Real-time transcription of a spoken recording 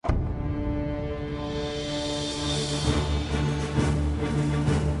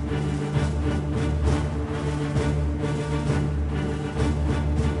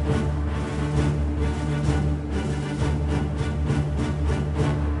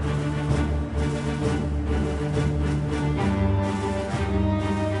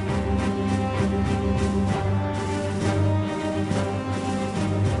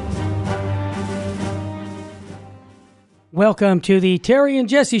Welcome to the Terry and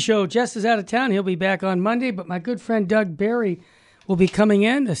Jesse Show. Jess is out of town. He'll be back on Monday, but my good friend Doug Barry will be coming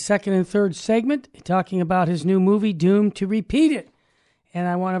in, the second and third segment, talking about his new movie, Doomed to Repeat It. And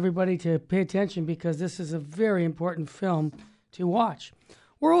I want everybody to pay attention because this is a very important film to watch.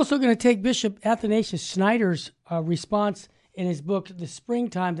 We're also going to take Bishop Athanasius Schneider's response in his book, The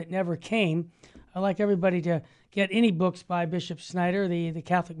Springtime That Never Came. I'd like everybody to get any books by Bishop Schneider, the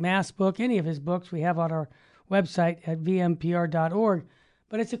Catholic Mass book, any of his books we have on our website at vmpr.org.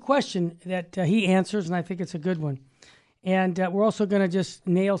 But it's a question that he answers, and I think it's a good one. And we're also going to just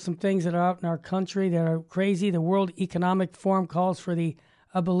nail some things that are out in our country that are crazy. The World Economic Forum calls for the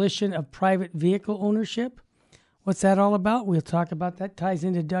abolition of private vehicle ownership. What's that all about? We'll talk about that. Ties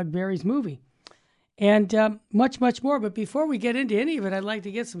into Doug Barry's movie. And much, much more. But before we get into any of it, I'd like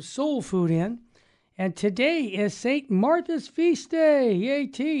to get some soul food in. And today is St. Martha's Feast Day. Yay,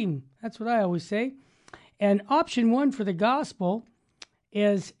 team. That's what I always say. And option 1 for the gospel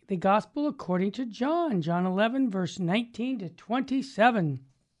is the gospel according to John. John 11, verse 19 to 27.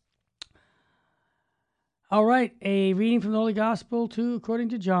 All right, a reading from the Holy Gospel according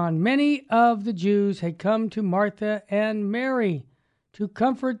to John. Many of the Jews had come to Martha and Mary to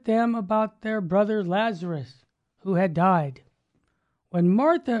comfort them about their brother Lazarus, who had died. When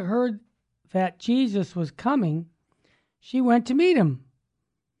Martha heard that Jesus was coming, she went to meet him.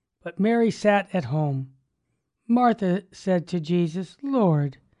 But Mary sat at home. Martha said to Jesus,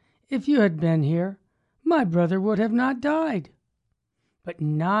 Lord, if you had been here, my brother would have not died. But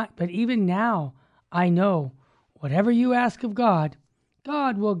even now I know whatever you ask of God,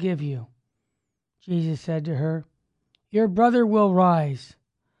 God will give you. Jesus said to her, your brother will rise.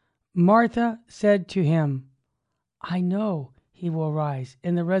 Martha said to him, I know he will rise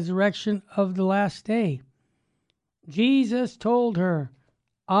in the resurrection of the last day. Jesus told her,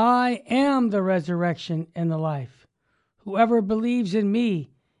 I am the resurrection and the life. Whoever believes in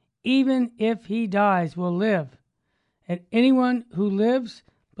me, even if he dies, will live. And anyone who lives,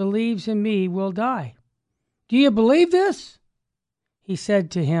 believes in me, will die. Do you believe this? He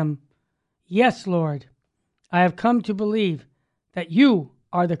said to him, Yes, Lord. I have come to believe that you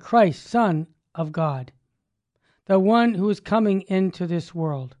are the Christ, Son of God, the one who is coming into this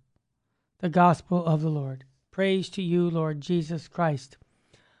world. The Gospel of the Lord. Praise to you, Lord Jesus Christ.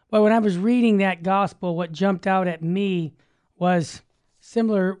 Well, when I was reading that gospel, what jumped out at me was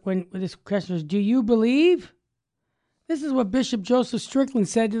similar when this question was, do you believe? This is what Bishop Joseph Strickland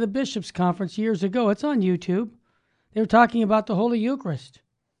said to the Bishops' Conference years ago. It's on YouTube. They were talking about the Holy Eucharist.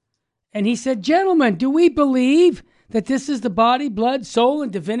 And he said, gentlemen, do we believe that this is the body, blood, soul,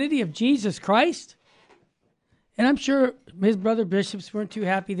 and divinity of Jesus Christ? And I'm sure his brother bishops weren't too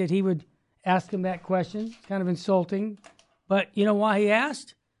happy that he would ask him that question. It's kind of insulting. But you know why he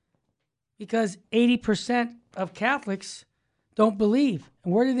asked? Because 80% of Catholics don't believe.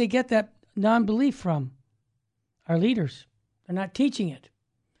 And where do they get that non-belief from? Our leaders. They're not teaching it.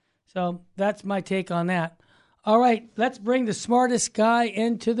 So that's my take on that. All right, let's bring the smartest guy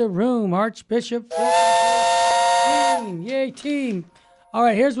into the room, Archbishop Sheen. Yay, team. All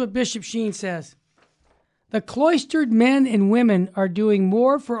right, here's what Bishop Sheen says. The cloistered men and women are doing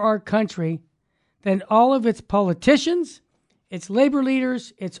more for our country than all of its politicians, its labor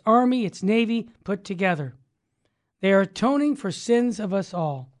leaders, its army, its navy put together. They are atoning for sins of us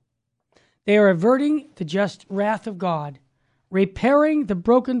all. They are averting the just wrath of God, repairing the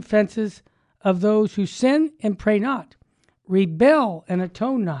broken fences of those who sin and pray not, rebel and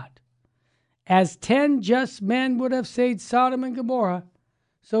atone not. As 10 just men would have saved Sodom and Gomorrah,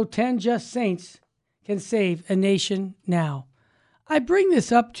 so 10 just saints can save a nation now. I bring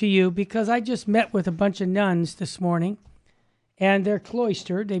this up to you because I just met with a bunch of nuns this morning, and they're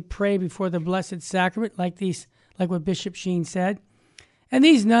cloistered. They pray before the Blessed Sacrament, like what Bishop Sheen said. And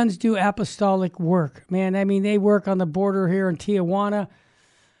these nuns do apostolic work. Man, I mean, they work on the border here in Tijuana.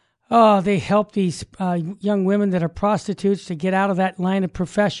 Oh, they help these young women that are prostitutes to get out of that line of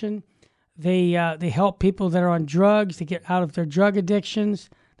profession. They help people that are on drugs to get out of their drug addictions.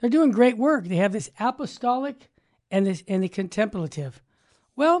 They're doing great work. They have this apostolic and the contemplative.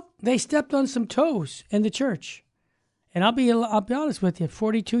 Well, they stepped on some toes in the church. And I'll be honest with you,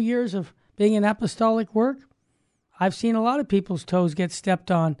 42 years of being in apostolic work, I've seen a lot of people's toes get stepped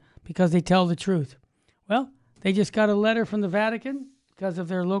on because they tell the truth. Well, they just got a letter from the Vatican because of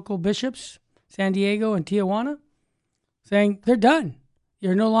their local bishops, San Diego and Tijuana, saying they're done.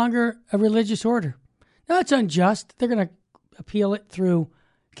 You're no longer a religious order. Now, it's unjust. They're going to appeal it through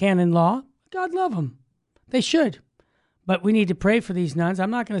canon law. God love them. They should. But we need to pray for these nuns. I'm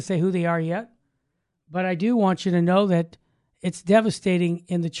not going to say who they are yet. But I do want you to know that it's devastating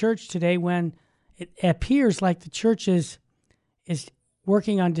in the church today when it appears like the church is is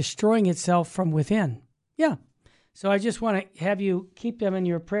working on destroying itself from within. Yeah. So I just want to have you keep them in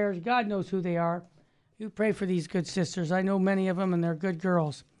your prayers. God knows who they are. You pray for these good sisters. I know many of them, and they're good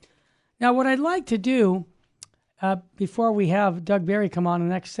girls. Now, what I'd like to do, before we have Doug Barry come on in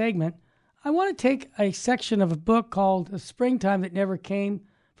the next segment, I want to take a section of a book called The Springtime That Never Came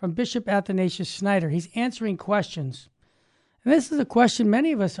from Bishop Athanasius Schneider. He's answering questions. And this is a question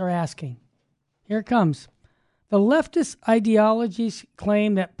many of us are asking. Here it comes. The leftist ideologies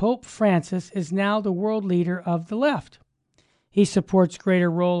claim that Pope Francis is now the world leader of the left. He supports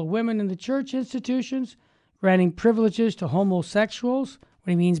greater role of women in the church institutions, granting privileges to homosexuals.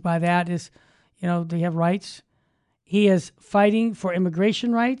 What he means by that is, they have rights. He is fighting for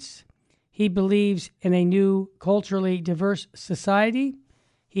immigration rights. He believes in a new culturally diverse society.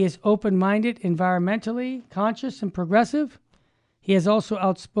 He is open-minded, environmentally conscious, and progressive. He has also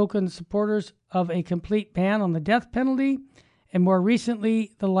outspoken supporters of a complete ban on the death penalty and more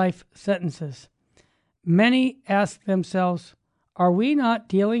recently the life sentences. Many ask themselves, are we not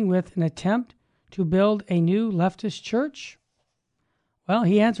dealing with an attempt to build a new leftist church? Well,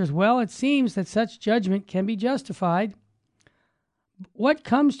 he answers, well, it seems that such judgment can be justified. What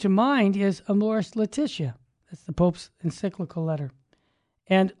comes to mind is Amoris Laetitia. That's the Pope's encyclical letter.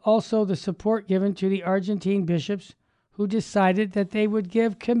 And also the support given to the Argentine bishops who decided that they would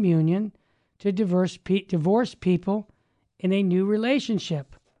give communion to divorced people in a new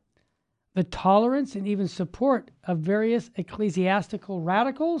relationship. The tolerance and even support of various ecclesiastical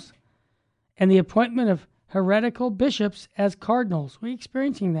radicals and the appointment of heretical bishops as cardinals. We're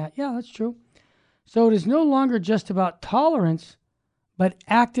experiencing that. Yeah, that's true. So it is no longer just about tolerance, but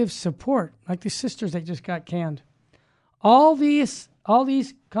active support, like the sisters that just got canned. All these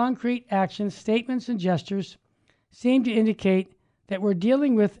concrete actions, statements, and gestures seem to indicate that we're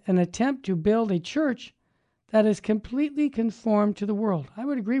dealing with an attempt to build a church that is completely conformed to the world. I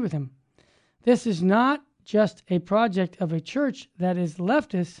would agree with him. This is not just a project of a church that is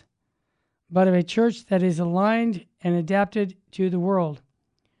leftist, but of a church that is aligned and adapted to the world.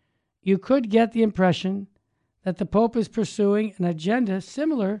 You could get the impression that the Pope is pursuing an agenda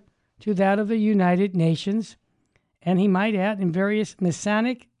similar to that of the United Nations, and he might add in various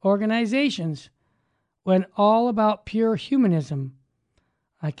Masonic organizations, when all about pure humanism.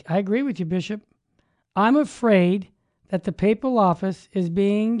 I agree with you, Bishop. I'm afraid that the papal office is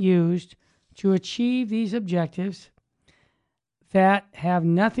being used to achieve these objectives that have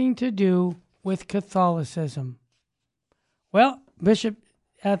nothing to do with Catholicism. Well, Bishop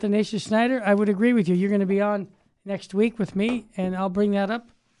Athanasius Schneider, I would agree with you. You're going to be on next week with me, and I'll bring that up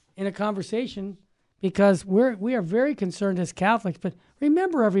in a conversation because we are very concerned as Catholics. But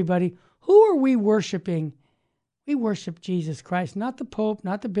remember, everybody, who are we worshiping? We worship Jesus Christ, not the Pope,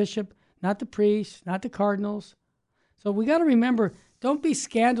 not the bishop, not the priest, not the cardinals. So we got to remember, don't be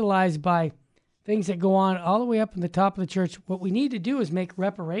scandalized by things that go on all the way up in the top of the church. What we need to do is make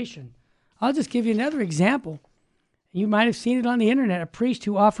reparation. I'll just give you another example. You might have seen it on the internet, a priest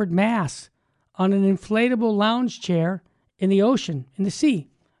who offered Mass on an inflatable lounge chair in the ocean, in the sea,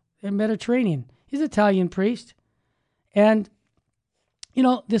 in the Mediterranean. He's an Italian priest. And,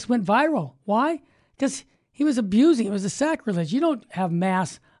 this went viral. Why? Because he was abusing. It was a sacrilege. You don't have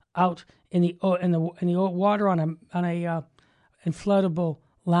Mass out in the water on a inflatable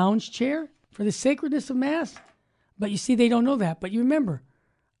lounge chair for the sacredness of Mass. But you see, they don't know that. But you remember,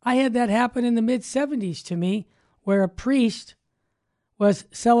 I had that happen in the mid-'70s to me, where a priest was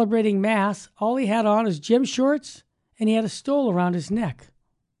celebrating Mass. All he had on is gym shorts, and he had a stole around his neck.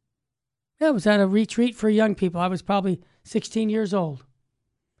 That was at a retreat for young people. I was probably 16 years old.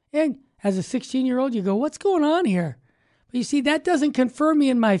 And as a 16-year-old, you go, what's going on here? But you see, that doesn't confirm me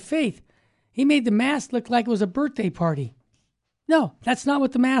in my faith. He made the Mass look like it was a birthday party. No, that's not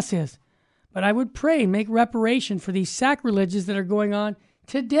what the Mass is. But I would pray and make reparation for these sacrileges that are going on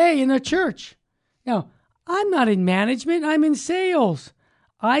today in the church. Now, I'm not in management. I'm in sales.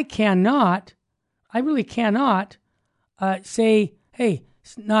 I really cannot say, hey,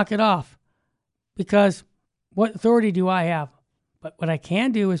 knock it off. Because what authority do I have? But what I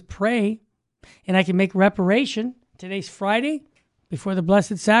can do is pray, and I can make reparation. Today's Friday, before the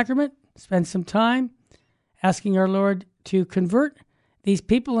Blessed Sacrament. Spend some time asking our Lord to convert these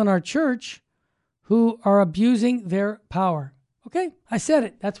people in our church who are abusing their power. Okay, I said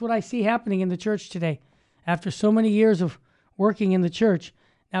it. That's what I see happening in the church today. After so many years of working in the church.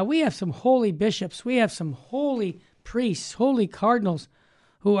 Now, we have some holy bishops. We have some holy priests, holy cardinals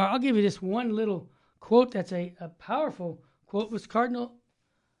who are, I'll give you this one little quote that's a powerful quote, was Cardinal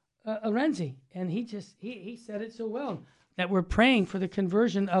Arenzi. And he said it so well, that we're praying for the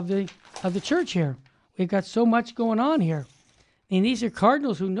conversion of the church here. We've got so much going on here. mean, these are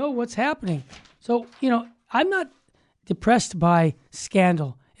cardinals who know what's happening. So, I'm not depressed by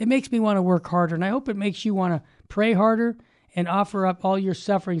scandal. It makes me want to work harder, and I hope it makes you want to pray harder and offer up all your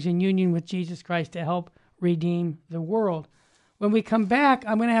sufferings in union with Jesus Christ to help redeem the world. When we come back,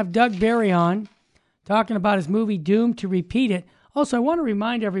 I'm going to have Doug Barry on, talking about his movie Doomed to Repeat It. Also, I want to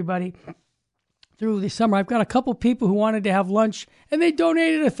remind everybody, through the summer, I've got a couple people who wanted to have lunch, and they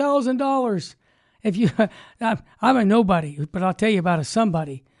donated $1,000. If you, I'm a nobody, but I'll tell you about a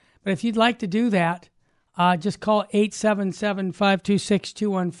somebody. But if you'd like to do that, just call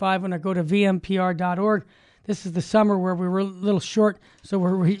 877-526-2151 or go to vmpr.org. This is the summer where we were a little short, so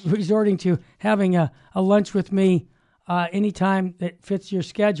we're resorting to having a lunch with me anytime that fits your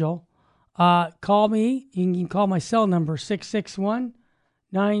schedule. Call me. You can call my cell number,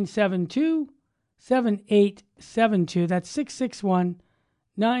 661-972-7872. That's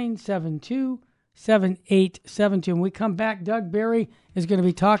 661-972-7872. When we come back, Doug Barry is going to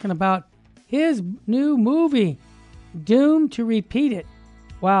be talking about his new movie, Doomed to Repeat It.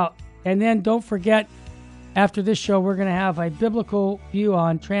 Wow. And then don't forget, after this show, we're going to have a biblical view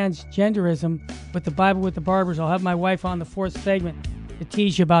on transgenderism with the Bible with the Barbers. I'll have my wife on the fourth segment to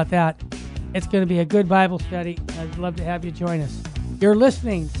tease you about that. It's going to be a good Bible study. I'd love to have you join us. You're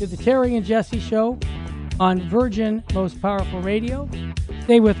listening to the Terry and Jesse Show on Virgin Most Powerful Radio.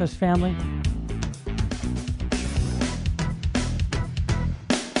 Stay with us, family.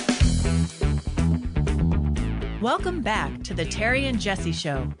 Welcome back to the Terry and Jesse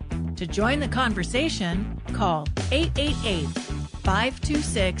Show. To join the conversation, call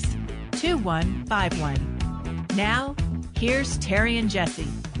 888-526-2151. Now, here's Terry and Jesse.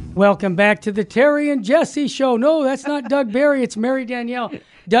 Welcome back to the Terry and Jesse Show. No, that's not Doug Barry. It's Mary Danielle.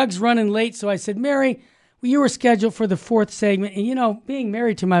 Doug's running late, so I said, Mary, you were scheduled for the fourth segment. And, being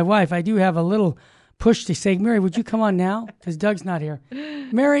married to my wife, I do have a little push to say, Mary, would you come on now? Because Doug's not here.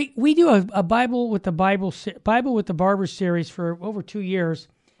 Mary, we do a Bible with the Barbers series for over 2 years.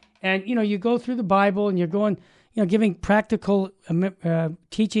 And, you go through the Bible and you're going, giving practical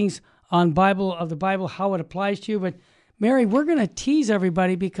teachings on the Bible, how it applies to you. But, Mary, we're going to tease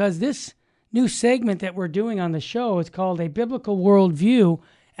everybody because this new segment that we're doing on the show is called A Biblical Worldview.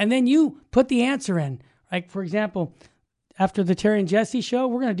 And then you put the answer in. Like, for example, after the Terry and Jesse Show,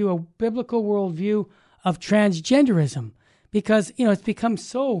 we're going to do a biblical worldview of transgenderism because, it's become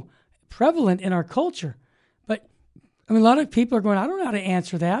so prevalent in our culture. But, a lot of people are going, I don't know how to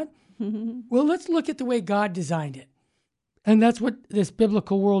answer that. Well, let's look at the way God designed it. And that's what this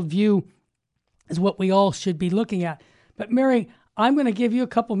biblical worldview is, what we all should be looking at. But, Mary, I'm going to give you a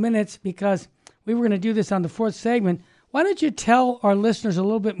couple minutes because we were going to do this on the fourth segment. Why don't you tell our listeners a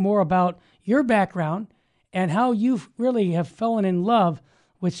little bit more about your background and how you really have fallen in love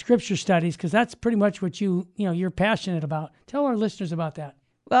with Scripture studies, because that's pretty much what you're passionate about. Tell our listeners about that.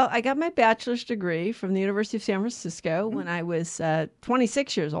 Well, I got my bachelor's degree from the University of San Francisco when I was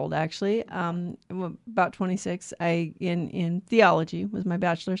 26 years old, actually. About 26, in theology was my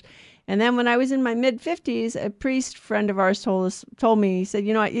bachelor's. And then when I was in my mid-50s, a priest friend of ours told me, he said,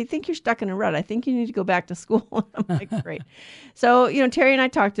 I think you're stuck in a rut. I think you need to go back to school. And I'm like, great. So, Terry and I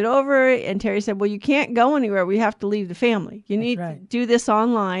talked it over, and Terry said, well, you can't go anywhere. We have to leave the family. You need to do this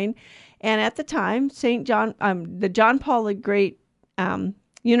online. And at the time, St. John, the John Paul the Great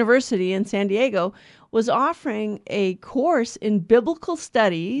University in San Diego was offering a course in biblical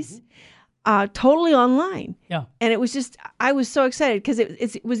studies, totally online. Yeah. And it was just, I was so excited because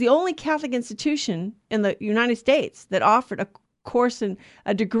it was the only Catholic institution in the United States that offered a course and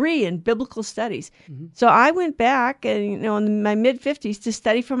a degree in biblical studies. Mm-hmm. So I went back and, in my mid-50s to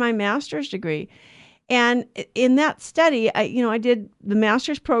study for my master's degree. And in that study, I did the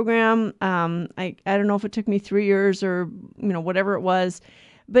master's program. I don't know if it took me 3 years or, whatever it was.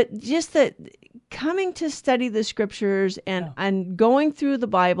 But just that coming to study the Scriptures and going through the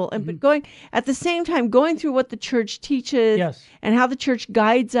Bible, and but going at the same time going through what the church teaches and how the church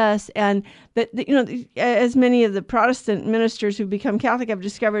guides us, and that as many of the Protestant ministers who become Catholic have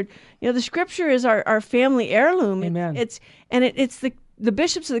discovered, the Scripture is our family heirloom. Amen. It's the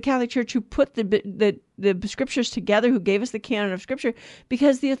bishops of the Catholic Church who put the Scriptures together, who gave us the canon of Scripture,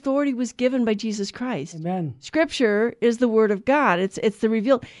 because the authority was given by Jesus Christ. Amen. Scripture is the Word of God. It's the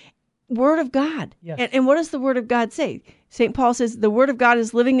revealed Word of God. Yes. And what does the Word of God say? St. Paul says the Word of God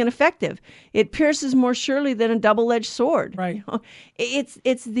is living and effective. It pierces more surely than a double-edged sword. Right.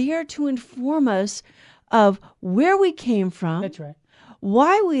 It's there to inform us of where we came from. That's right.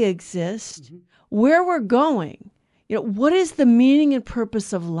 Why we exist, where we're going. What is the meaning and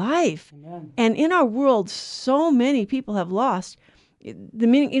purpose of life? Amen. And in our world, so many people have lost the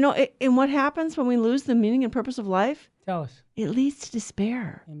meaning. And what happens when we lose the meaning and purpose of life? Tell us. It leads to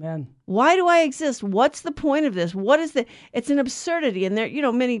despair. Amen. Why do I exist? What's the point of this? What is it's an absurdity. And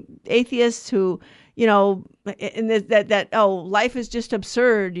there, many atheists who, and life is just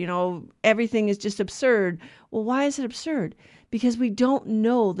absurd. Everything is just absurd. Well, why is it absurd? Because we don't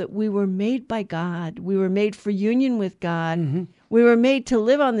know that we were made by God. We were made for union with God. Mm-hmm. We were made to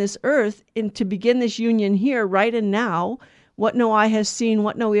live on this earth and to begin this union here, right and now. What no eye has seen,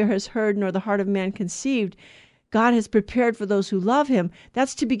 what no ear has heard, nor the heart of man conceived, God has prepared for those who love him.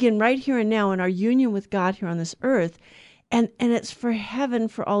 That's to begin right here and now in our union with God here on this earth. And it's for heaven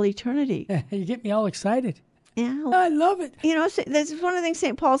for all eternity. You get me all excited. Yeah. I love it. That's one of the things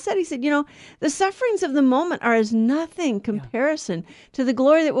St. Paul said. He said, the sufferings of the moment are as nothing comparison to the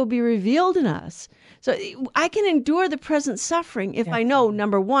glory that will be revealed in us. So I can endure the present suffering if I know,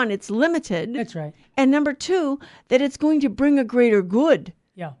 number one, it's limited. That's right. And number two, that it's going to bring a greater good.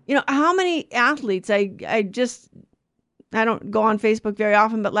 Yeah. How many athletes, I don't go on Facebook very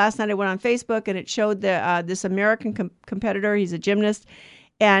often, but last night I went on Facebook and it showed this American competitor. He's a gymnast.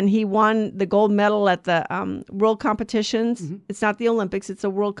 And he won the gold medal at the world competitions. Mm-hmm. It's not the Olympics. It's a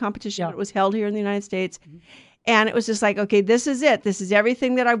world competition. It was held here in the United States. Mm-hmm. And it was just like, okay, this is it. This is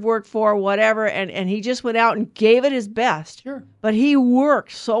everything that I've worked for, whatever. And he just went out and gave it his best. Sure. But he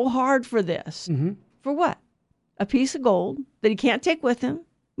worked so hard for this. Mm-hmm. For what? A piece of gold that he can't take with him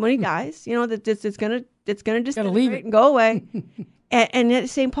when he dies. That it's gonna disintegrate and go away. and yet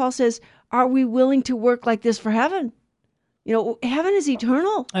St. Paul says, are we willing to work like this for heaven? Heaven is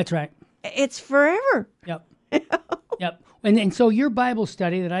eternal. That's right. It's forever. Yep. Yep. And so your Bible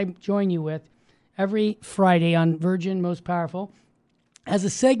study that I join you with every Friday on Virgin Most Powerful has a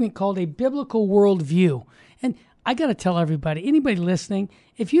segment called A Biblical Worldview. And I got to tell everybody, anybody listening,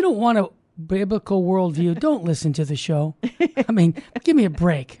 if you don't want a biblical worldview, don't listen to the show. I mean, give me a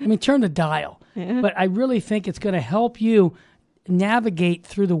break. Turn the dial. Yeah. But I really think it's going to help you navigate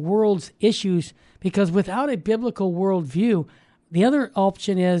through the world's issues, because without a biblical worldview, the other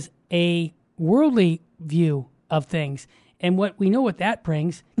option is a worldly view of things. And what we know what that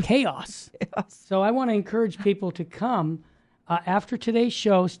brings, chaos. Yes. So I want to encourage people to come after today's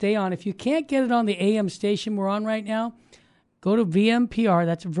show, stay on. If you can't get it on the AM station we're on right now, go to VMPR,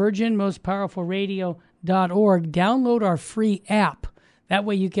 that's Virgin Most Powerful Radio.org. Download our free app. That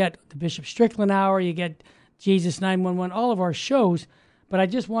way you get the Bishop Strickland Hour, you get Jesus 911, all of our shows. But I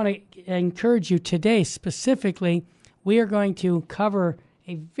just want to encourage you today, specifically, we are going to cover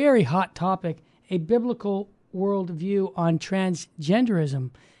a very hot topic, a biblical worldview on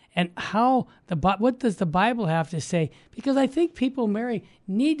transgenderism, and what does the Bible have to say? Because I think people, Mary,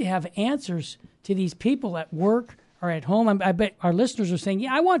 need to have answers to these people at work or at home. I bet our listeners are saying,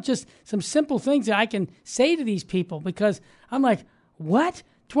 I want just some simple things that I can say to these people, because I'm like, what?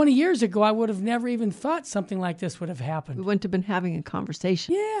 20 years ago, I would have never even thought something like this would have happened. We wouldn't have been having a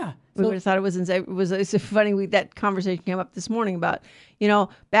conversation. Yeah. We would have thought it's funny. That conversation came up this morning about,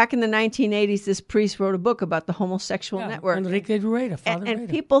 back in the 1980s, this priest wrote a book about the homosexual network. Enrique Rueda, Father and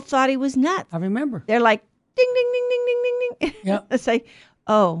Rueda. People thought he was nuts. I remember. They're like, ding, ding, ding, ding, ding, ding, ding. Yeah. It's like,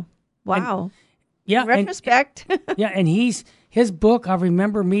 oh, wow. In retrospect. And his book, I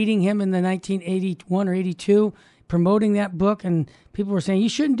remember meeting him in the 1981 or 82, promoting that book, and people were saying, you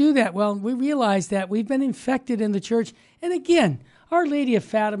shouldn't do that. Well, we realized that we've been infected in the church. And again, Our Lady of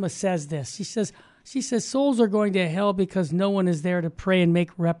Fatima says this. She says souls are going to hell because no one is there to pray and make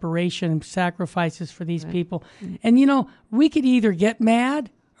reparation and sacrifices for these people. And, we could either get mad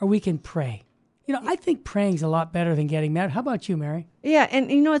or we can pray. I think praying's a lot better than getting mad. How about you, Mary? Yeah,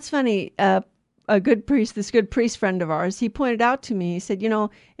 and it's funny. A good priest friend of ours, he pointed out to me, he said, and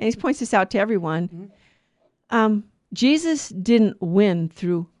he points this out to everyone, Jesus didn't win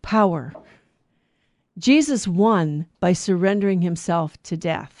through power. Jesus won by surrendering himself to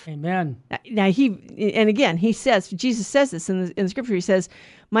death. Amen. Now Jesus says this in the scripture. He says,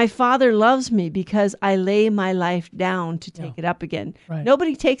 my Father loves me because I lay my life down to take it up again. Right.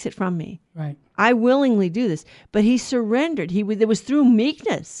 Nobody takes it from me. Right. I willingly do this. But he surrendered. It was through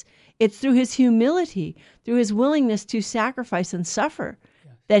meekness. It's through his humility, through his willingness to sacrifice and suffer,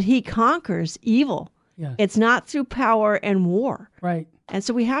 that he conquers evil. Yes. It's not through power and war. Right. And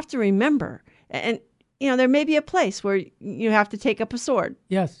so we have to remember, and there may be a place where you have to take up a sword.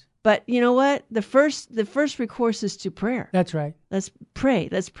 Yes. But you know what? The first recourse is to prayer. That's right. Let's pray.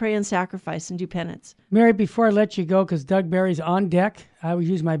 Let's pray and sacrifice and do penance. Mary, before I let you go, because Doug Barry's on deck, I would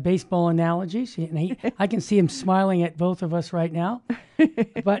use my baseball analogies. And I can see him smiling at both of us right now.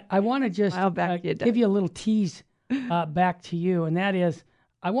 But I want to just give you a little tease back to you. And that is,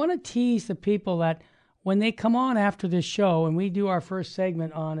 I want to tease the people that when they come on after this show and we do our first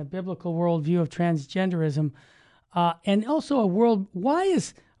segment on a biblical worldview of transgenderism, and also a world. Why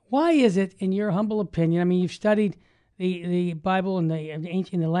is it, in your humble opinion? I mean, you've studied the Bible and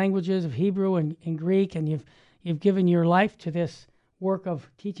the languages of Hebrew and Greek, and you've given your life to this work of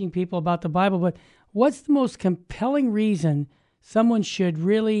teaching people about the Bible. But what's the most compelling reason someone should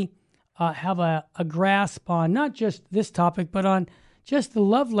really have a grasp on not just this topic, but on just the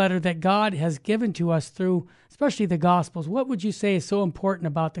love letter that God has given to us through, especially the Gospels? What would you say is so important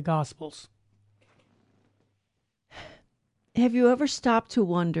about the Gospels? Have you ever stopped to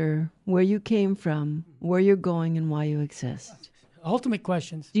wonder where you came from, where you're going, and why you exist? Ultimate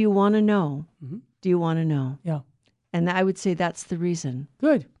questions. Do you want to know? Mm-hmm. Do you want to know? Yeah. And I would say that's the reason.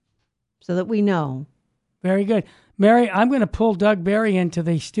 Good. So that we know. Very good. Mary, I'm going to pull Doug Barry into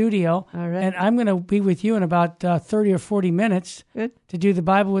the studio, All right. and I'm going to be with you in about 30 or 40 minutes Good. to do the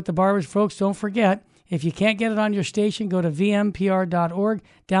Bible with the Barbers. Folks, don't forget, if you can't get it on your station, go to vmpr.org,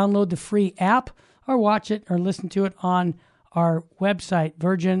 download the free app, or watch it or listen to it on our website,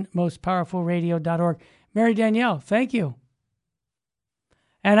 virginmostpowerfulradio.org. Mary Danielle, thank you.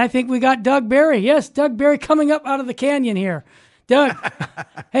 And I think we got Doug Barry. Yes, Doug Barry coming up out of the canyon here. Doug,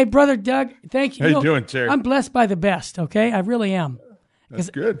 hey, brother Doug, thank you. How you doing, Terry? I'm blessed by the best, okay? I really am. That's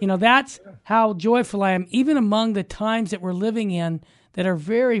good. That's how joyful I am, even among the times that we're living in that are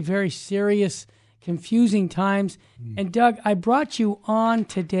very, very serious, confusing times. And Doug, I brought you on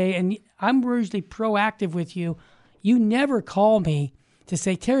today, and I'm usually proactive with you. You never call me to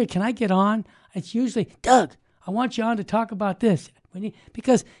say, Terry, can I get on? It's usually, Doug, I want you on to talk about this.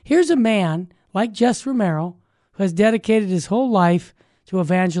 Because here's a man like Jess Romero who has dedicated his whole life to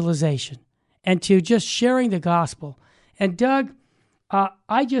evangelization and to just sharing the gospel. And Doug,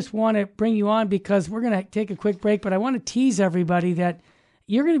 I just want to bring you on because we're going to take a quick break, but I want to tease everybody that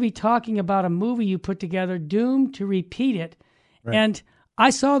you're going to be talking about a movie you put together, Doomed to Repeat It. Right. And I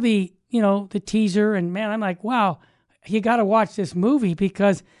saw the teaser, and man, I'm like, wow, you got to watch this movie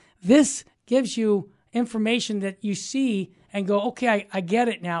because this gives you information that you see and go, okay, I get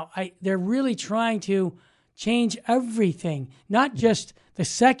it now. They're really trying to change everything, not just the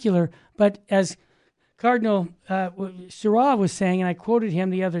secular, but as Cardinal Seurat was saying, and I quoted him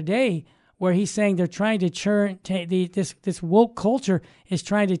the other day, where he's saying they're trying to this woke culture is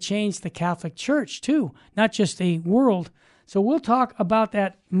trying to change the Catholic Church too, not just the world. So we'll talk about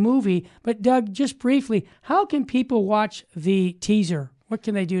that movie. But Doug, just briefly, how can people watch the teaser? What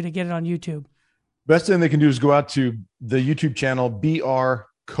can they do to get it on YouTube? Best thing they can do is go out to the YouTube channel, BR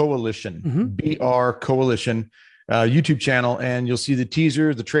Coalition, BR Coalition YouTube channel, and you'll see the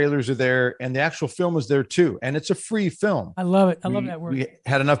teaser, the trailers are there, and the actual film is there too. And it's a free film. I love it. I love that word. We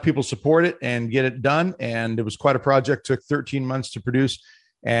had enough people support it and get it done, and it was quite a project. Took 13 months to produce,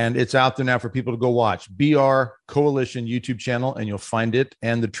 and it's out there now for people to go watch. BR Coalition YouTube channel, and you'll find it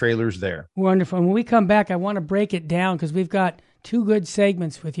and the trailers there. Wonderful. And when we come back, I want to break it down because we've got two good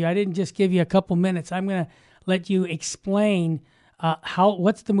segments with you. I didn't just give you a couple minutes. I'm going to let you explain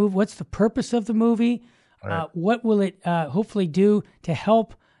what's the movie, what's the purpose of the movie, right. What will it hopefully do to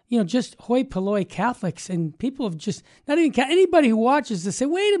help, just hoi polloi Catholics and people of just not even anybody who watches to say,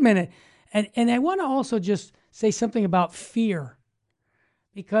 wait a minute. And I want to also just say something about fear,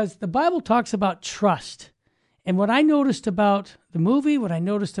 because the Bible talks about trust. And what I noticed about the movie, what I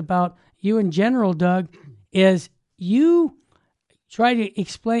noticed about you in general, Doug, is you try to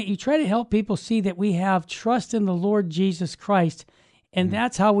help people see that we have trust in the Lord Jesus Christ, and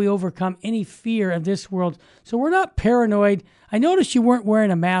that's how we overcome any fear of this world. So we're not paranoid. I noticed you weren't wearing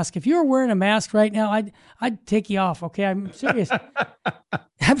a mask. If you were wearing a mask right now, I'd take you off, okay? I'm serious.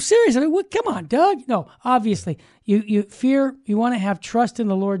 I'm serious. I mean, come on, Doug. No, obviously, you want to have trust in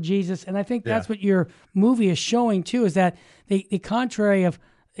the Lord Jesus, and I think that's what your movie is showing too, is that the contrary of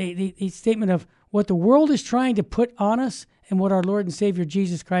the statement of what the world is trying to put on us and what our Lord and Savior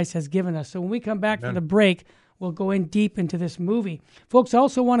Jesus Christ has given us. So when we come back from the break, we'll go in deep into this movie. Folks, I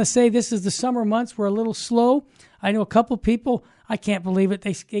also want to say this is the summer months. We're a little slow. I know a couple people, I can't believe it.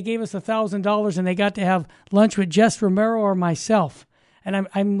 They gave us $1,000 and they got to have lunch with Jess Romero or myself. And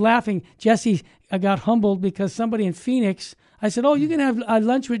I'm laughing. Jesse got humbled because somebody in Phoenix, I said, oh, you can have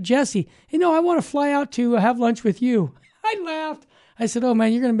lunch with Jesse. I want to fly out to have lunch with you. I laughed. I said, oh,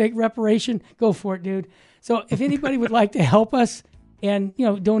 man, you're going to make reparation? Go for it, dude. So if anybody would like to help us and,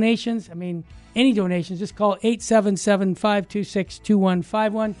 donations, any donations, just call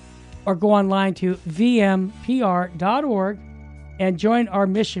 877-526-2151 or go online to vmpr.org and join our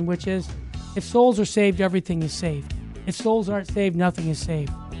mission, which is if souls are saved, everything is saved. If souls aren't saved, nothing is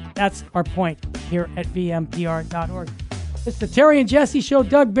saved. That's our point here at vmpr.org. It's the Terry and Jesse Show.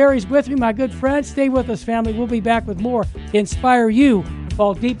 Doug Barry's with me, my good friend. Stay with us, family. We'll be back with more to inspire you to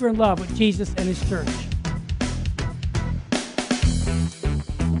fall deeper in love with Jesus and His church.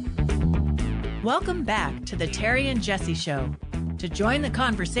 Welcome back to the Terry and Jesse Show. To join the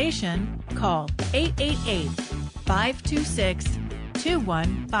conversation, call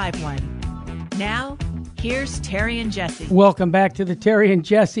 888-526-2151. Now, here's Terry and Jesse. Welcome back to the Terry and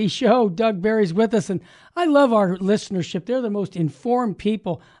Jesse Show. Doug Barry's with us, and I love our listenership. They're the most informed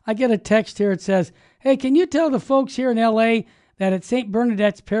people. I get a text here. It says, hey, can you tell the folks here in L.A. that at St.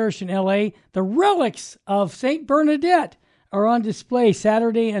 Bernadette's Parish in L.A., the relics of St. Bernadette are on display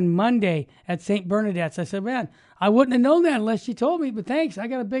Saturday and Monday at St. Bernadette's. I said, man, I wouldn't have known that unless you told me, but thanks. I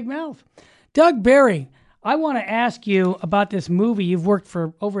got a big mouth. Doug Barry, I want to ask you about this movie you've worked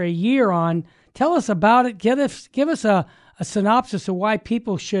for over a year on. Tell us about it. Give us a synopsis of why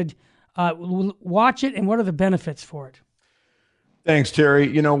people should watch it and what are the benefits for it. Thanks, Terry.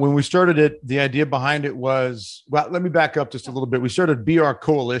 You know, when we started it, the idea behind it was, well, let me back up just a little bit. We started BR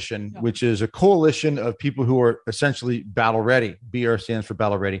Coalition, which is a coalition of people who are essentially battle ready. BR stands for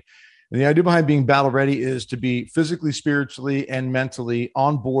battle ready. And the idea behind being battle ready is to be physically, spiritually, and mentally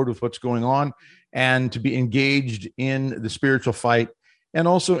on board with what's going on and to be engaged in the spiritual fight and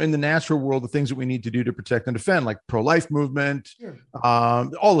also in the natural world, the things that we need to do to protect and defend, like pro-life movement,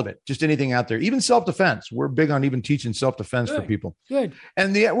 all of it, just anything out there, even self-defense. We're big on even teaching self-defense for people. Good.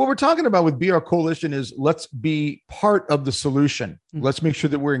 And what we're talking about with BR Coalition is let's be part of the solution. Let's make sure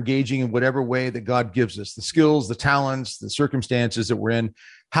that we're engaging in whatever way that God gives us, the skills, the talents, the circumstances that we're in.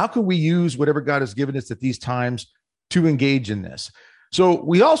 How can we use whatever God has given us at these times to engage in this? So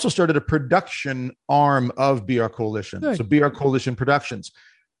we also started a production arm of BR Coalition. Good. So BR Coalition Productions.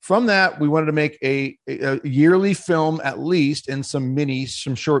 From that, we wanted to make a yearly film at least and some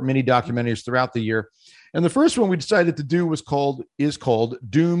short mini documentaries throughout the year. And the first one we decided to do is called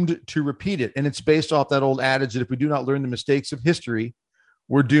Doomed to Repeat It. And it's based off that old adage that if we do not learn the mistakes of history,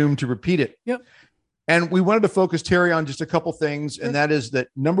 we're doomed to repeat it. Yep. And we wanted to focus, Terry, on just a couple things. And that is that,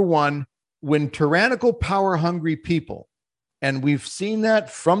 number one, when tyrannical, power-hungry people, and we've seen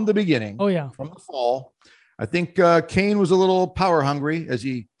that from the beginning, from the fall. I think Cain was a little power-hungry as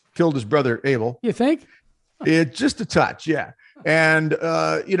he killed his brother Abel. You think? It's just a touch, yeah. And,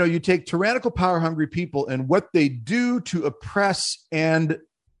 you take tyrannical, power-hungry people and what they do to oppress and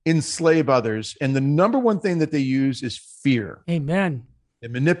enslave others. And the number one thing that they use is fear. Amen. They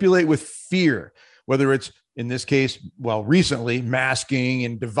manipulate with fear, whether it's, in this case, recently, masking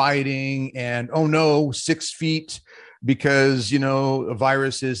and dividing and, 6 feet, because, a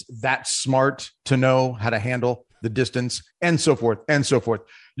virus is that smart to know how to handle the distance and so forth and so forth.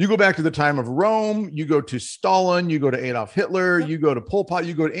 You go back to the time of Rome, you go to Stalin, you go to Adolf Hitler, you go to Pol Pot,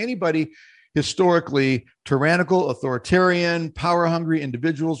 you go to anybody historically tyrannical, authoritarian, power-hungry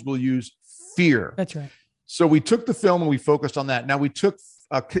individuals will use fear. That's right. So we took the film and we focused on that. Now we took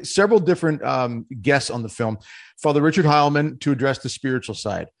several different guests on the film. Father Richard Heilman to address the spiritual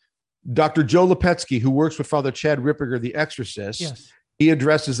side. Dr. Joe Lepetsky, who works with Father Chad Ripperger, the exorcist, yes. He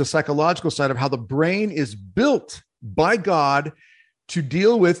addresses the psychological side of how the brain is built by God to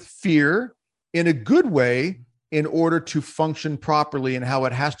deal with fear in a good way in order to function properly and how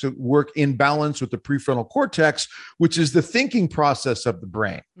it has to work in balance with the prefrontal cortex, which is the thinking process of the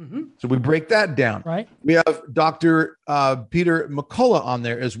brain. Mm-hmm. So we break that down. Right. We have Dr. Peter McCullough on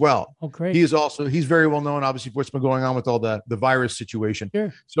there as well. Oh, great. He's very well known, obviously, for what's been going on with all the virus situation.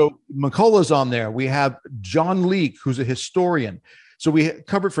 Sure. So McCullough's on there. We have John Leake, who's a historian. So we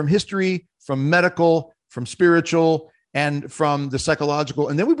covered from history, from medical, from spiritual, and from the psychological.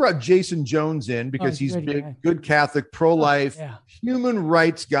 And then we brought Jason Jones in because he's big, good Catholic, pro-life, human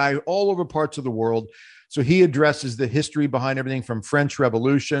rights guy all over parts of the world. So he addresses the history behind everything from French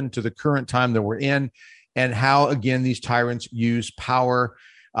Revolution to the current time that we're in and how, again, these tyrants use power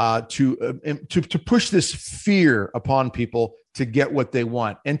to push this fear upon people to get what they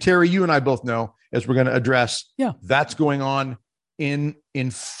want. And Terry, you and I both know, as we're going to address, that's going on in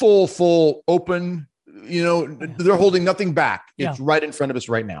full open. They're holding nothing back. It's right in front of us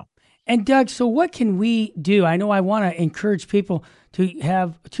right now. And Doug, so what can we do? I know I want to encourage people to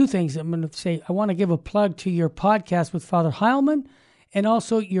have two things. I'm going to say, I want to give a plug to your podcast with Father Heilman and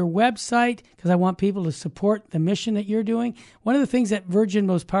also your website, because I want people to support the mission that you're doing. One of the things that Virgin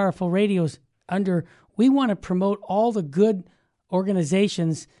Most Powerful Radio is under, we want to promote all the good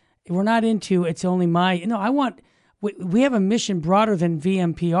organizations. We're not into, it's only we have a mission broader than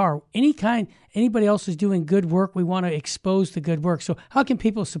VMPR. Anybody else is doing good work, we want to expose the good work. So how can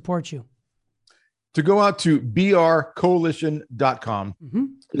people support you? To go out to brcoalition.com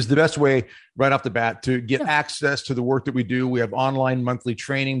is the best way right off the bat to get access to the work that we do. We have online monthly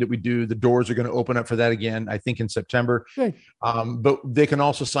training that we do. The doors are going to open up for that again, I think in September. Good. But they can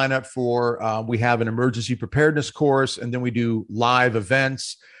also sign up for, we have an emergency preparedness course, and then we do live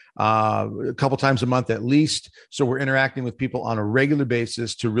events. a couple times a month at least. So we're interacting with people on a regular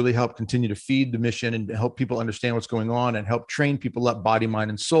basis to really help continue to feed the mission and help people understand what's going on and help train people up body, mind,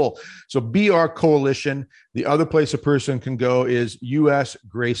 and soul. So BR Coalition. The other place a person can go is U.S.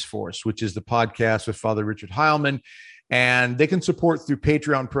 Grace Force, which is the podcast with Father Richard Heilman. And they can support through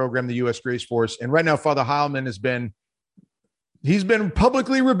Patreon program, the U.S. Grace Force. And right now, Father Heilman he's been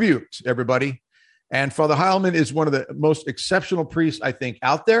publicly rebuked, everybody. And Father Heilman is one of the most exceptional priests, I think,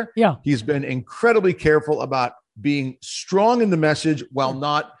 out there. Yeah. He's been incredibly careful about being strong in the message while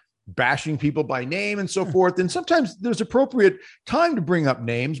not bashing people by name and so forth. And sometimes there's appropriate time to bring up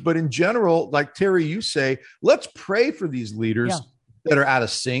names. But in general, like Terry, you say, let's pray for these leaders that are out of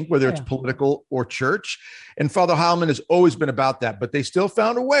sync, whether it's political or church. And Father Heilman has always been about that, but they still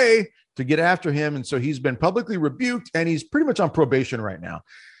found a way to get after him. And so he's been publicly rebuked and he's pretty much on probation right now.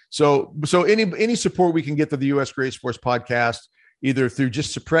 So any support we can get to the U.S. Grace Force podcast, either through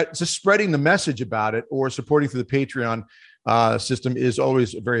just spreading the message about it or supporting through the Patreon system is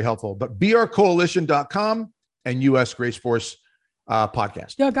always very helpful. But brcoalition.com and U.S. Grace Force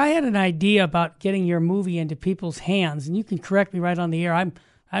podcast. Doug, I had an idea about getting your movie into people's hands, and you can correct me right on the air.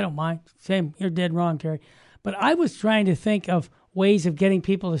 I don't mind. Same, you're dead wrong, Terry. But I was trying to think of ways of getting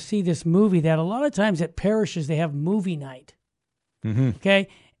people to see this movie that a lot of times at parishes they have movie night. Mm-hmm. Okay,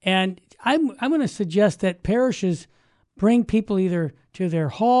 and I'm going to suggest that parishes bring people either to their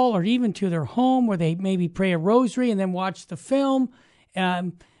hall or even to their home where they maybe pray a rosary and then watch the film.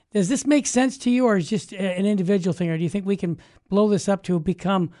 Does this make sense to you, or is it just an individual thing, or do you think we can blow this up to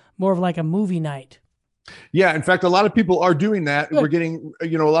become more of like a movie night? Yeah, in fact, a lot of people are doing that. Good. We're getting, a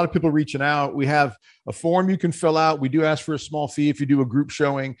lot of people reaching out. We have a form you can fill out. We do ask for a small fee if you do a group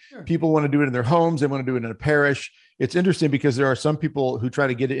showing. Sure. People want to do it in their homes. They want to do it in a parish. It's interesting because there are some people who try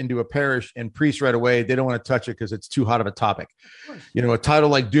to get it into a parish and priests right away. They don't want to touch it because it's too hot of a topic. A title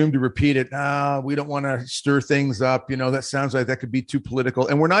like Doomed to Repeat It. We don't want to stir things up. That sounds like that could be too political.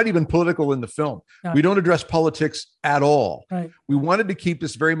 And we're not even political in the film. No. We don't address politics at all. Right. We wanted to keep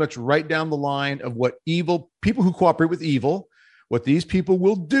this very much right down the line of what people who cooperate with evil, what these people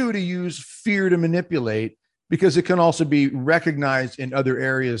will do to use fear to manipulate, because it can also be recognized in other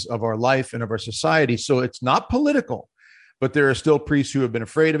areas of our life and of our society. So it's not political, but there are still priests who have been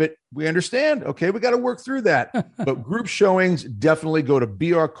afraid of it. We understand. Okay, we got to work through that. But group showings, definitely go to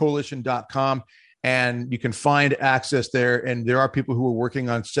brcoalition.com and you can find access there. And there are people who are working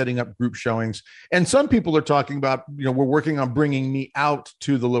on setting up group showings. And some people are talking about, we're working on bringing me out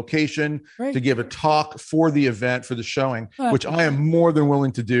to the location to give a talk for the event, for the showing, which I am more than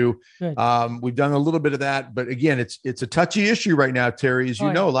willing to do. We've done a little bit of that, but again, it's a touchy issue right now, Terry, as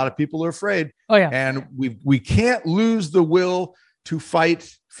you know, a lot of people are afraid. And we can't lose the will to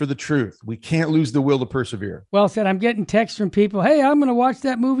fight for the truth. We can't lose the will to persevere. Well said. I'm getting texts from people. Hey, I'm going to watch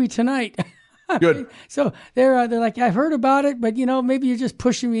that movie tonight. Good. So they're like, I've heard about it, but maybe you're just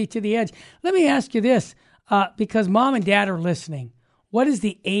pushing me to the edge. Let me ask you this, because mom and dad are listening. What is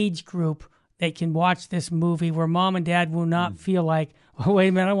the age group that can watch this movie where mom and dad will not feel like, oh, wait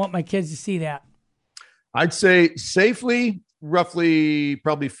a minute, I want my kids to see that? I'd say safely, roughly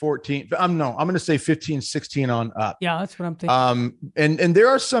probably 14. I'm going to say 15, 16 on up. Yeah, that's what I'm thinking. And there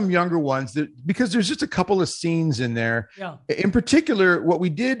are some younger ones because there's just a couple of scenes in there. Yeah. In particular, what we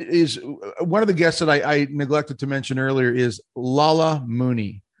did is one of the guests that I neglected to mention earlier is Lala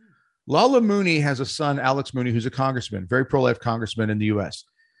Mooney. Lala Mooney has a son, Alex Mooney, who's a congressman, very pro-life congressman in the U.S.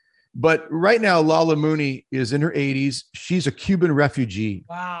 But right now, Lala Mooney is in her 80s. She's a Cuban refugee.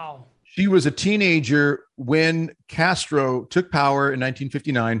 Wow. She was a teenager when Castro took power in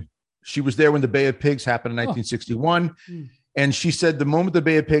 1959. She was there when the Bay of Pigs happened in 1961. And she said the moment the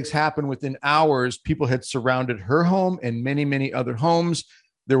Bay of Pigs happened, within hours, people had surrounded her home and many, many other homes.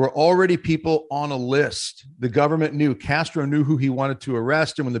 There were already people on a list. The government knew, Castro knew who he wanted to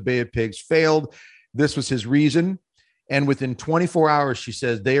arrest. And when the Bay of Pigs failed, this was his reason. And within 24 hours, she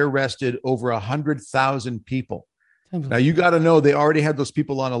says, they arrested over 100,000 people. Now, you got to know they already had those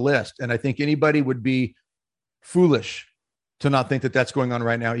people on a list. And I think anybody would be foolish to not think that that's going on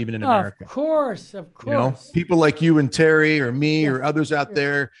right now, even in America. Of course. People like you and Terry or me or others out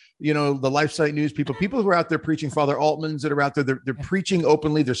there, the LifeSite News people who are out there preaching, Father Altmans that are out there, they're preaching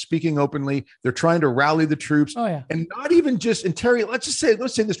openly. They're speaking openly. They're trying to rally the troops. And not even just, and Terry, let's say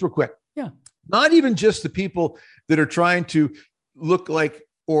this real quick. Yeah. Not even just the people that are trying to look like,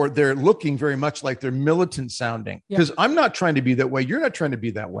 or they're looking very much like they're militant sounding, because I'm not trying to be that way. You're not trying to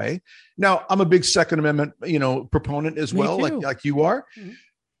be that way. Now, I'm a big Second Amendment, proponent as well, like you are. Mm-hmm.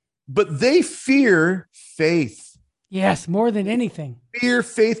 But they fear faith. Yes, more than anything. Fear,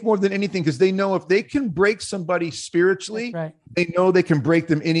 faith more than anything, because they know if they can break somebody spiritually, That's right. they know they can break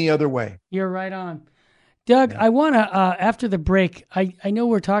them any other way. You're right on. Doug, I want to, after the break, I know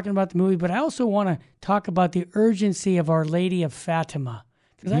we're talking about the movie, but I also want to talk about the urgency of Our Lady of Fatima.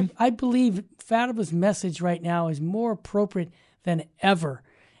 Because I believe Fatima's message right now is more appropriate than ever.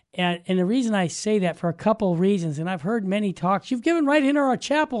 And the reason I say that for a couple of reasons, and I've heard many talks. You've given right in our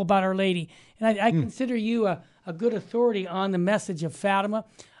chapel about Our Lady, and I consider you a good authority on the message of Fatima.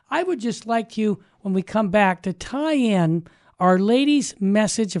 I would just like you, when we come back, to tie in Our Lady's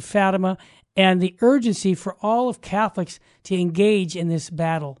message of Fatima and the urgency for all of Catholics to engage in this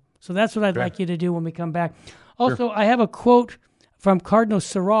battle. So that's what I'd like you to do when we come back. Also, I have a quote from Cardinal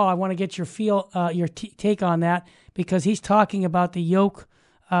Sarah. I want to get your take on that, because he's talking about the yoke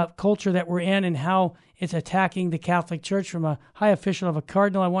culture that we're in and how it's attacking the Catholic Church from a high official of a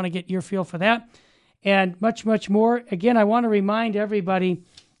cardinal. I want to get your feel for that and much, much more. Again, I want to remind everybody,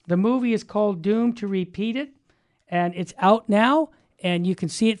 the movie is called Doomed to Repeat It, and it's out now, and you can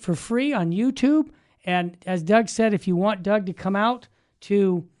see it for free on YouTube. And as Doug said, if you want Doug to come out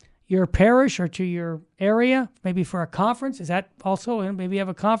to your parish or to your area, maybe for a conference, is that also, maybe you have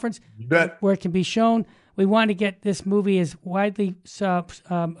a conference where it can be shown. We want to get this movie as widely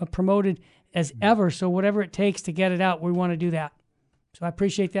promoted as ever. So whatever it takes to get it out, we want to do that. So I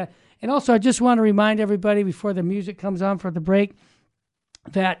appreciate that. And also, I just want to remind everybody before the music comes on for the break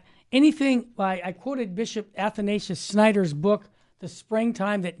that anything I quoted Bishop Athanasius Snyder's book, The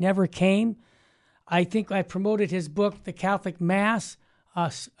Springtime That Never Came. I think I promoted his book, The Catholic Mass,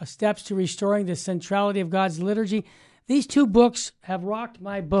 Steps to Restoring the Centrality of God's Liturgy. These two books have rocked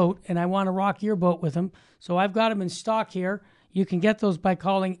my boat, and I want to rock your boat with them. So I've got them in stock here. You can get those by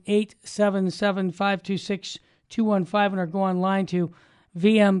calling 877-526-215 or go online to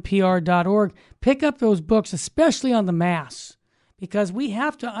vmpr.org. Pick up those books, especially on the Mass, because we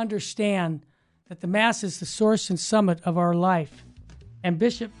have to understand that the Mass is the source and summit of our life. And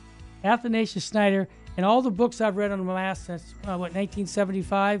Bishop Athanasius Snyder, and all the books I've read on the Mass since,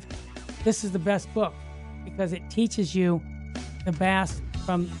 1975, this is the best book, because it teaches you the Mass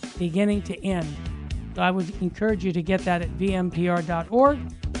from beginning to end. So I would encourage you to get that at vmpr.org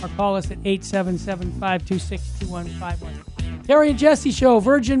or call us at 877-526-2151. Terry and Jesse Show,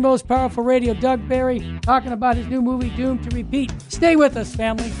 Virgin Most Powerful Radio. Doug Barry talking about his new movie, Doomed to Repeat. Stay with us,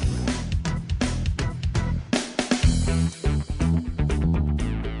 family.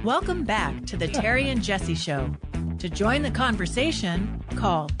 Welcome back to the Terry and Jesse Show. To join the conversation,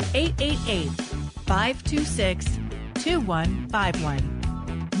 call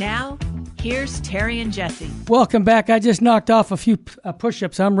 888-526-2151. Now, here's Terry and Jesse. Welcome back. I just knocked off a few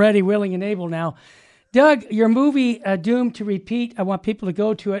push-ups. I'm ready, willing, and able now. Doug, your movie, Doomed to Repeat, I want people to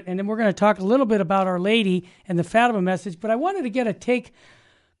go to it, and then we're going to talk a little bit about Our Lady and the Fatima message, but I wanted to get a take.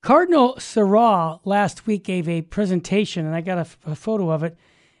 Cardinal Sarah last week gave a presentation, and I got a photo of it,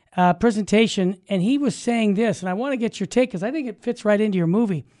 presentation, and he was saying this, and I want to get your take because I think it fits right into your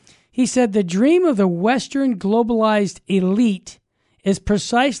movie. He said, the dream of the Western globalized elite is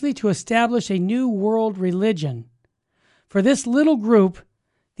precisely to establish a new world religion. For this little group,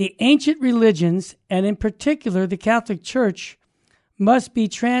 the ancient religions, and in particular the Catholic Church, must be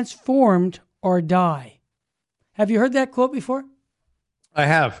transformed or die. Have you heard that quote before? I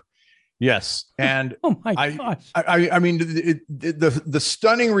have. Yes. And oh my gosh. I mean, the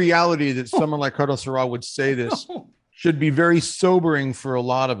stunning reality that someone like Cardinal Sarah would say this should be very sobering for a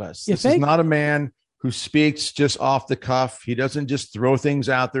lot of us. This is not a man who speaks just off the cuff. He doesn't just throw things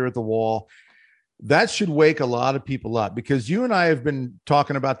out there at the wall. That should wake a lot of people up, because you and I have been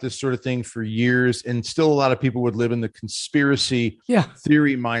talking about this sort of thing for years, and still a lot of people would live in the conspiracy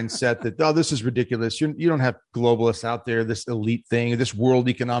theory mindset that, oh, this is ridiculous. You don't have globalists out there, this elite thing, this World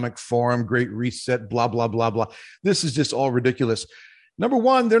Economic Forum, Great Reset, blah, blah, blah, blah. This is just all ridiculous. Number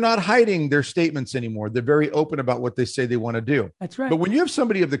one, they're not hiding their statements anymore. They're very open about what they say they want to do. That's right. But when you have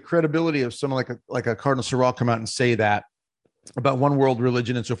somebody of the credibility of someone like a Cardinal Sarah come out and say that about one world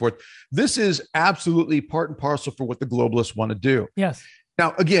religion and so forth, this is absolutely part and parcel for what the globalists want to do. Yes.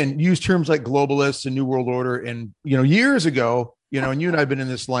 Now, again, use terms like globalists and New World Order. And, years ago, and you and I have been in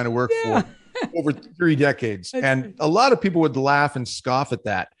this line of work for over 3 decades. And a lot of people would laugh and scoff at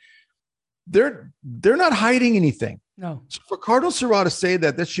that. They're not hiding anything. No. So for Cardinal Sarah to say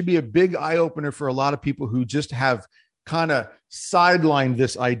that should be a big eye opener for a lot of people who just have kind of sidelined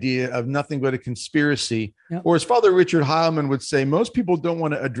this idea of nothing but a conspiracy. Yep. Or as Father Richard Heilman would say, most people don't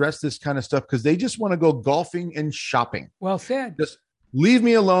want to address this kind of stuff because they just want to go golfing and shopping. Well said. Just leave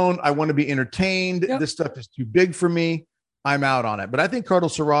me alone. I want to be entertained. Yep. This stuff is too big for me. I'm out on it. But I think Cardinal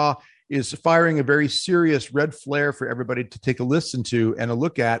Sarah is firing a very serious red flare for everybody to take a listen to and a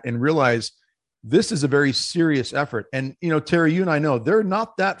look at and realize this is a very serious effort. And, Terry, you and I know they're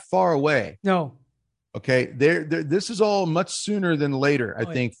not that far away. No. Okay. This is all much sooner than later.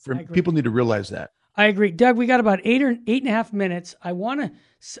 I think people need to realize that. I agree. Doug, we got about 8.5 minutes. I want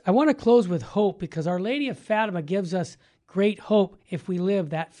to close with hope, because Our Lady of Fatima gives us great hope if we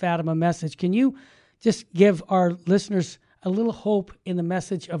live that Fatima message. Can you just give our listeners a little hope in the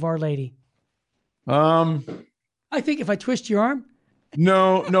message of Our Lady? I think if I twist your arm.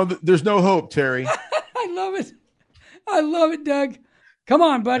 No, there's no hope, Terry. I love it, Doug. Come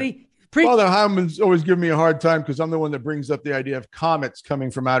on, buddy. Father Heilman's always giving me a hard time because I'm the one that brings up the idea of comets coming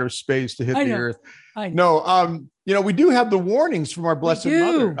from outer space to hit the earth. No, we do have the warnings from our Blessed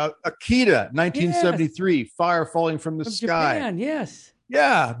Mother. Akita, 1973, yes. Fire falling from the sky. Japan, yes.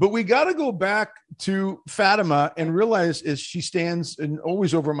 Yeah, but we got to go back to Fatima and realize, as she stands and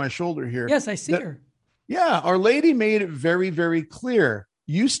always over my shoulder here. Yes, I see her. Yeah, Our Lady made it very, very clear.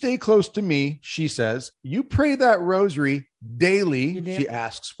 You stay close to me, she says. You pray that rosary daily, she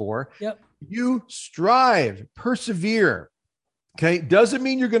asks for. Yep. You strive, persevere. Okay, doesn't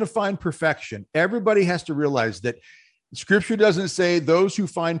mean you're going to find perfection. Everybody has to realize that Scripture doesn't say those who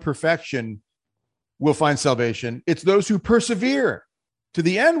find perfection will find salvation. It's those who persevere to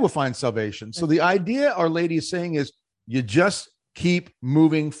the end will find salvation. So the idea Our Lady is saying is you just keep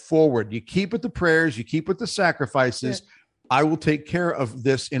moving forward. You keep with the prayers, you keep with the sacrifices. Yeah. I will take care of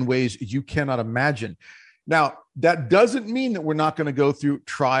this in ways you cannot imagine. Now, that doesn't mean that we're not going to go through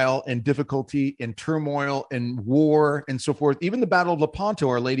trial and difficulty and turmoil and war and so forth. Even the Battle of Lepanto,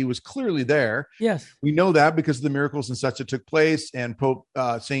 Our Lady was clearly there. Yes. We know that because of the miracles and such that took place, and Pope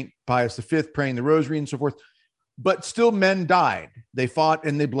St. Pius V praying the rosary and so forth. But still, men died. They fought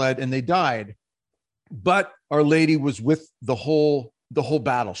and they bled and they died. But Our Lady was with the whole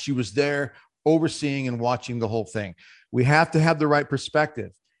battle. She was there overseeing and watching the whole thing. We have to have the right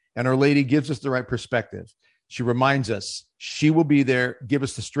perspective, and Our Lady gives us the right perspective. She reminds us she will be there, give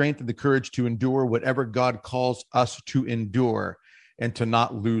us the strength and the courage to endure whatever God calls us to endure and to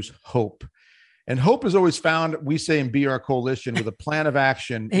not lose hope. And hope is always found, we say in BR Coalition, with a plan of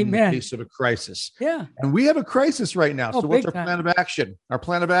action in the case of a crisis. Yeah. And we have a crisis right now. So what's our plan of action? Our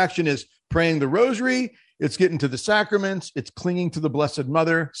plan of action is praying the rosary. It's getting to the sacraments. It's clinging to the Blessed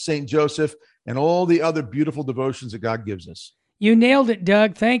Mother, St. Joseph, and all the other beautiful devotions that God gives us. You nailed it,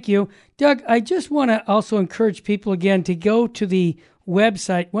 Doug. Thank you. Doug, I just want to also encourage people again to go to the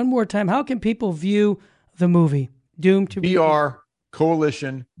website one more time. How can people view the movie, Doomed to Be?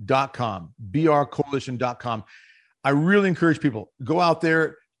 brcoalition.com. brcoalition.com. I really encourage people, go out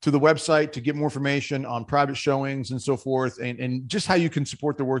there to the website to get more information on private showings and so forth, and just how you can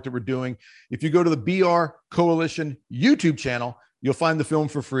support the work that we're doing. If you go to the BR Coalition YouTube channel, you'll find the film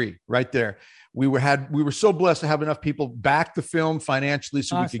for free right there. We were so blessed to have enough people back the film financially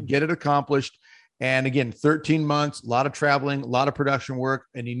so we could get it accomplished. And again, 13 months, a lot of traveling, a lot of production work,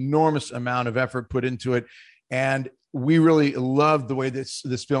 an enormous amount of effort put into it. And we really loved the way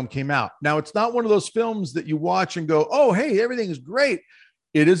this film came out. Now, it's not one of those films that you watch and go, oh, hey, everything is great.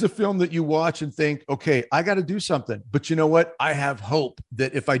 It is a film that you watch and think, okay, I got to do something. But you know what? I have hope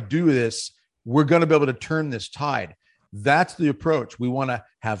that if I do this, we're going to be able to turn this tide. That's the approach. We want to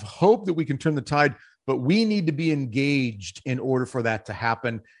have hope that we can turn the tide, but we need to be engaged in order for that to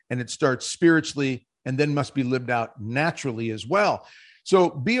happen. And it starts spiritually and then must be lived out naturally as well. So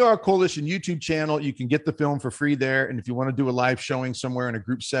BR Coalition YouTube channel, you can get the film for free there. And if you want to do a live showing somewhere in a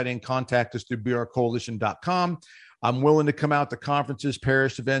group setting, contact us through brcoalition.com. I'm willing to come out to conferences,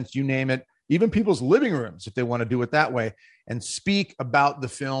 parish events, you name it, even people's living rooms, if they want to do it that way, and speak about the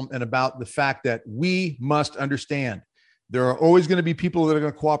film and about the fact that we must understand there are always going to be people that are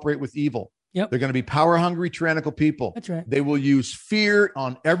going to cooperate with evil. Yep. They're going to be power-hungry, tyrannical people. That's right. They will use fear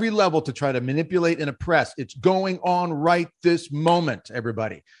on every level to try to manipulate and oppress. It's going on right this moment,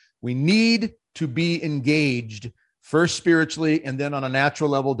 everybody. We need to be engaged first spiritually and then on a natural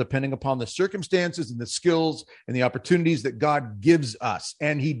level, depending upon the circumstances and the skills and the opportunities that God gives us.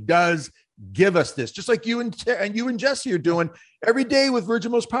 And he does give us this, just like you and Jesse are doing every day with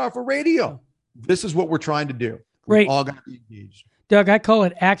Virgin Most Powerful Radio. This is what we're trying to do. Great. We're all going to be engaged. Doug, I call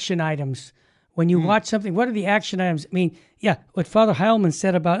it action items. When you watch something, what are the action items? I mean, yeah, what Father Heilman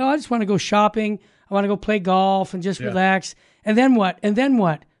said about, I just want to go shopping. I want to go play golf and just relax. And then what? And then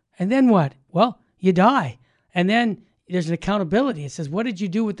what? And then what? Well, you die. And then there's an accountability. It says, what did you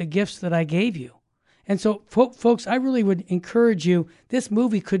do with the gifts that I gave you? And so, folks, I really would encourage you, this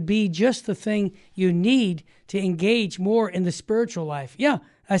movie could be just the thing you need to engage more in the spiritual life. Yeah,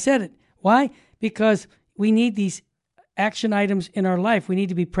 I said it. Why? Because we need these action items in our life. We need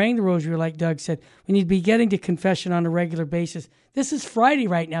to be praying the rosary, like Doug said. We need to be getting to confession on a regular basis. This is Friday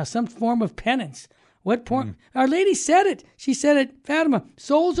right now, some form of penance. What point? Our Lady said it. She said it, Fatima,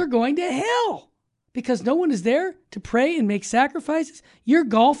 souls are going to hell because no one is there to pray and make sacrifices. You're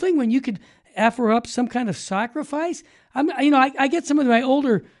golfing when you could offer up some kind of sacrifice. I get some of my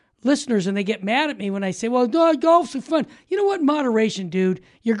older listeners and they get mad at me when I say, well, no, golf's so fun. You know what? Moderation, dude.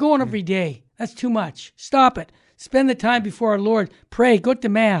 You're going every day. That's too much. Stop it. Spend the time before our Lord. Pray. Go to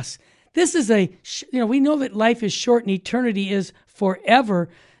Mass. This is we know that life is short and eternity is forever.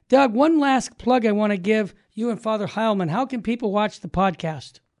 Doug, one last plug I want to give you and Father Heilman. How can people watch the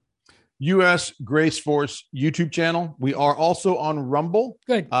podcast? U.S. Grace Force YouTube channel. We are also on Rumble.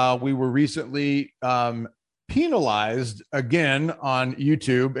 Good. We were recently penalized again on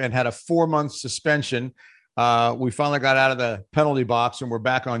YouTube and had a 4-month suspension. We finally got out of the penalty box and we're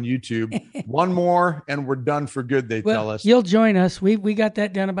back on YouTube. One more and we're done for good, they tell us. You'll join us. We got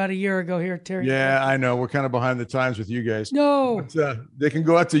that done about a year ago here, Terry. Yeah, I know. We're kind of behind the times with you guys. No. But, they can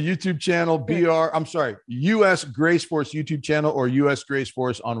go out to YouTube channel, U.S. Grace Force YouTube channel or U.S. Grace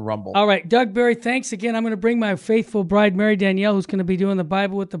Force on Rumble. All right, Doug Barry, thanks again. I'm going to bring my faithful bride, Mary Danielle, who's going to be doing the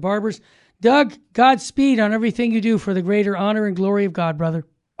Bible with the Barbers. Doug, Godspeed on everything you do for the greater honor and glory of God, brother.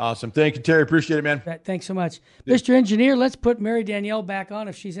 Awesome. Thank you, Terry. Appreciate it, man. Thanks so much. Mr. Engineer, let's put Mary Danielle back on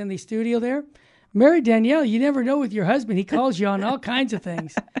if she's in the studio there. Mary Danielle, you never know with your husband. He calls you on all kinds of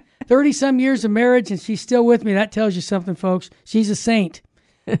things. 30-some years of marriage, and she's still with me. That tells you something, folks. She's a saint.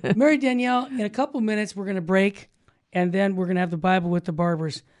 Mary Danielle, in a couple minutes, we're going to break, and then we're going to have the Bible with the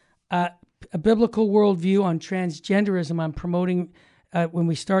Barbers. A biblical worldview on transgenderism I'm promoting when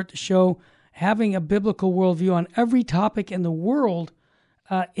we start the show. Having a biblical worldview on every topic in the world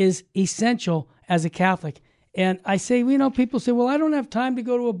is essential as a Catholic. And I say, people say, well, I don't have time to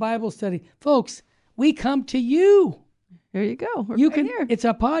go to a Bible study. Folks, we come to you. There you go. Here. It's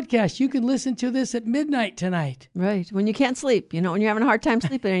a podcast. You can listen to this at midnight tonight. Right. When you can't sleep, when you're having a hard time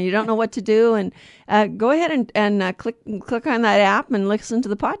sleeping and you don't know what to do. And go ahead and click on that app and listen to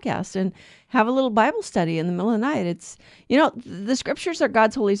the podcast and have a little Bible study in the middle of the night. It's, the scriptures are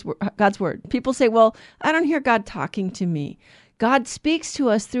God's word. People say, well, I don't hear God talking to me. God speaks to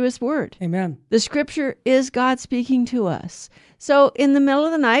us through his word. Amen. The scripture is God speaking to us. So in the middle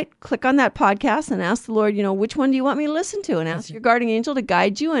of the night, click on that podcast and ask the Lord, which one do you want me to listen to? And ask your guardian angel to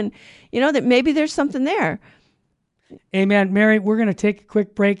guide you and, that maybe there's something there. Amen. Mary, we're going to take a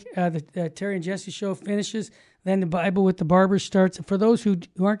quick break. The Terry and Jesse show finishes. Then the Bible with the Barbers starts. For those who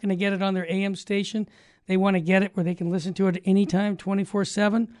aren't going to get it on their AM station, they want to get it where they can listen to it anytime,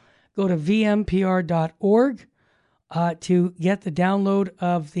 24/7. Go to vmpr.org. To get the download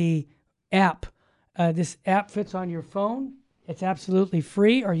of the app. This app fits on your phone. It's absolutely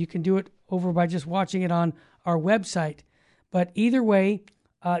free, or you can do it over by just watching it on our website. But either way,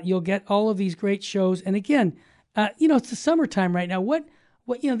 you'll get all of these great shows. And again, it's the summertime right now.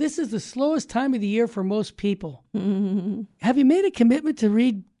 This is the slowest time of the year for most people. Mm-hmm. Have you made a commitment to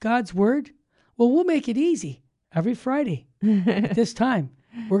read God's Word? Well, we'll make it easy every Friday at this time.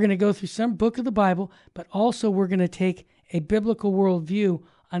 We're going to go through some book of the Bible, but also we're going to take a biblical worldview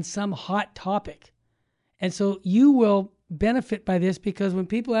on some hot topic. And so you will benefit by this because when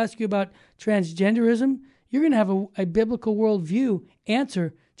people ask you about transgenderism, you're going to have a biblical worldview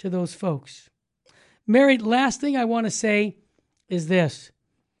answer to those folks. Mary, last thing I want to say is this.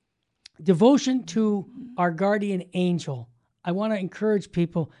 Devotion to our guardian angel. I want to encourage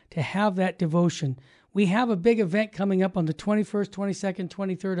people to have that devotion. We have a big event coming up on the 21st, 22nd,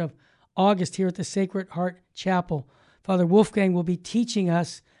 23rd of August here at the Sacred Heart Chapel. Father Wolfgang will be teaching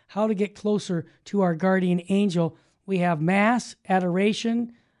us how to get closer to our guardian angel. We have Mass,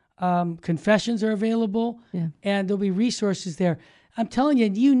 adoration, confessions are available, and there'll be resources there. I'm telling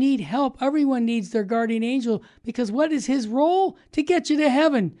you, you need help. Everyone needs their guardian angel because what is his role? To get you to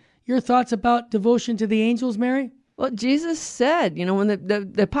heaven. Your thoughts about devotion to the angels, Mary? Well, Jesus said, when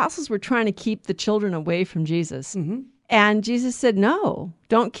the apostles were trying to keep the children away from Jesus, and Jesus said, no,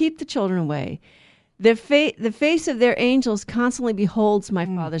 don't keep the children away. The face of their angels constantly beholds my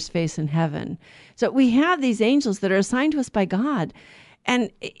Father's face in heaven. So we have these angels that are assigned to us by God. And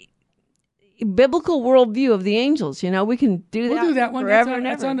biblical worldview of the angels, we can do that. We'll do that one.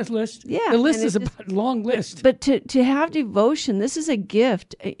 That's on this list. Yeah. The list is a long list. But to have devotion, this is a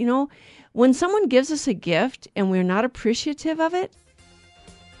gift. When someone gives us a gift and we're not appreciative of it,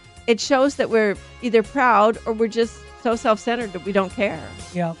 it shows that we're either proud or we're just so self-centered that we don't care.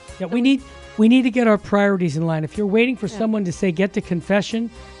 Yeah. We need to get our priorities in line. If you're waiting for someone to say, get to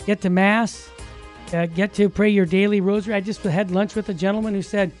confession, get to Mass, get to pray your daily rosary. I just had lunch with a gentleman who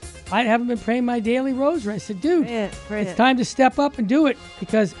said, I haven't been praying my daily rosary. I said, dude, it's time to step up and do it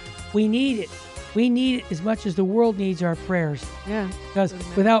because we need it. We need it as much as the world needs our prayers. Yeah. Because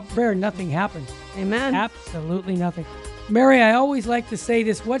without prayer, nothing happens. Amen. Absolutely nothing. Mary, I always like to say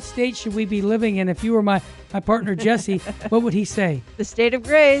this. What state should we be living in? If you were my partner, Jesse, what would he say? The state of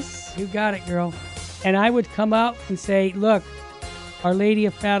grace. You got it, girl. And I would come out and say, look, Our Lady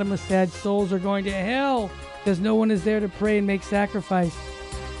of Fatima said souls are going to hell because no one is there to pray and make sacrifice.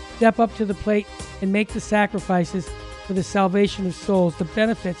 Step up to the plate and make the sacrifices for the salvation of souls. The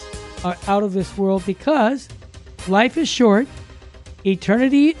benefits are out of this world because life is short,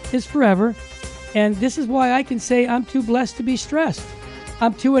 eternity is forever, and this is why I can say I'm too blessed to be stressed.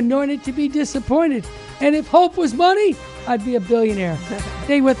 I'm too anointed to be disappointed. And if hope was money, I'd be a billionaire.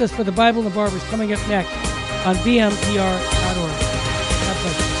 Stay with us for the Bible and the Barbers coming up next on VMPR.org. God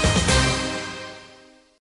bless you.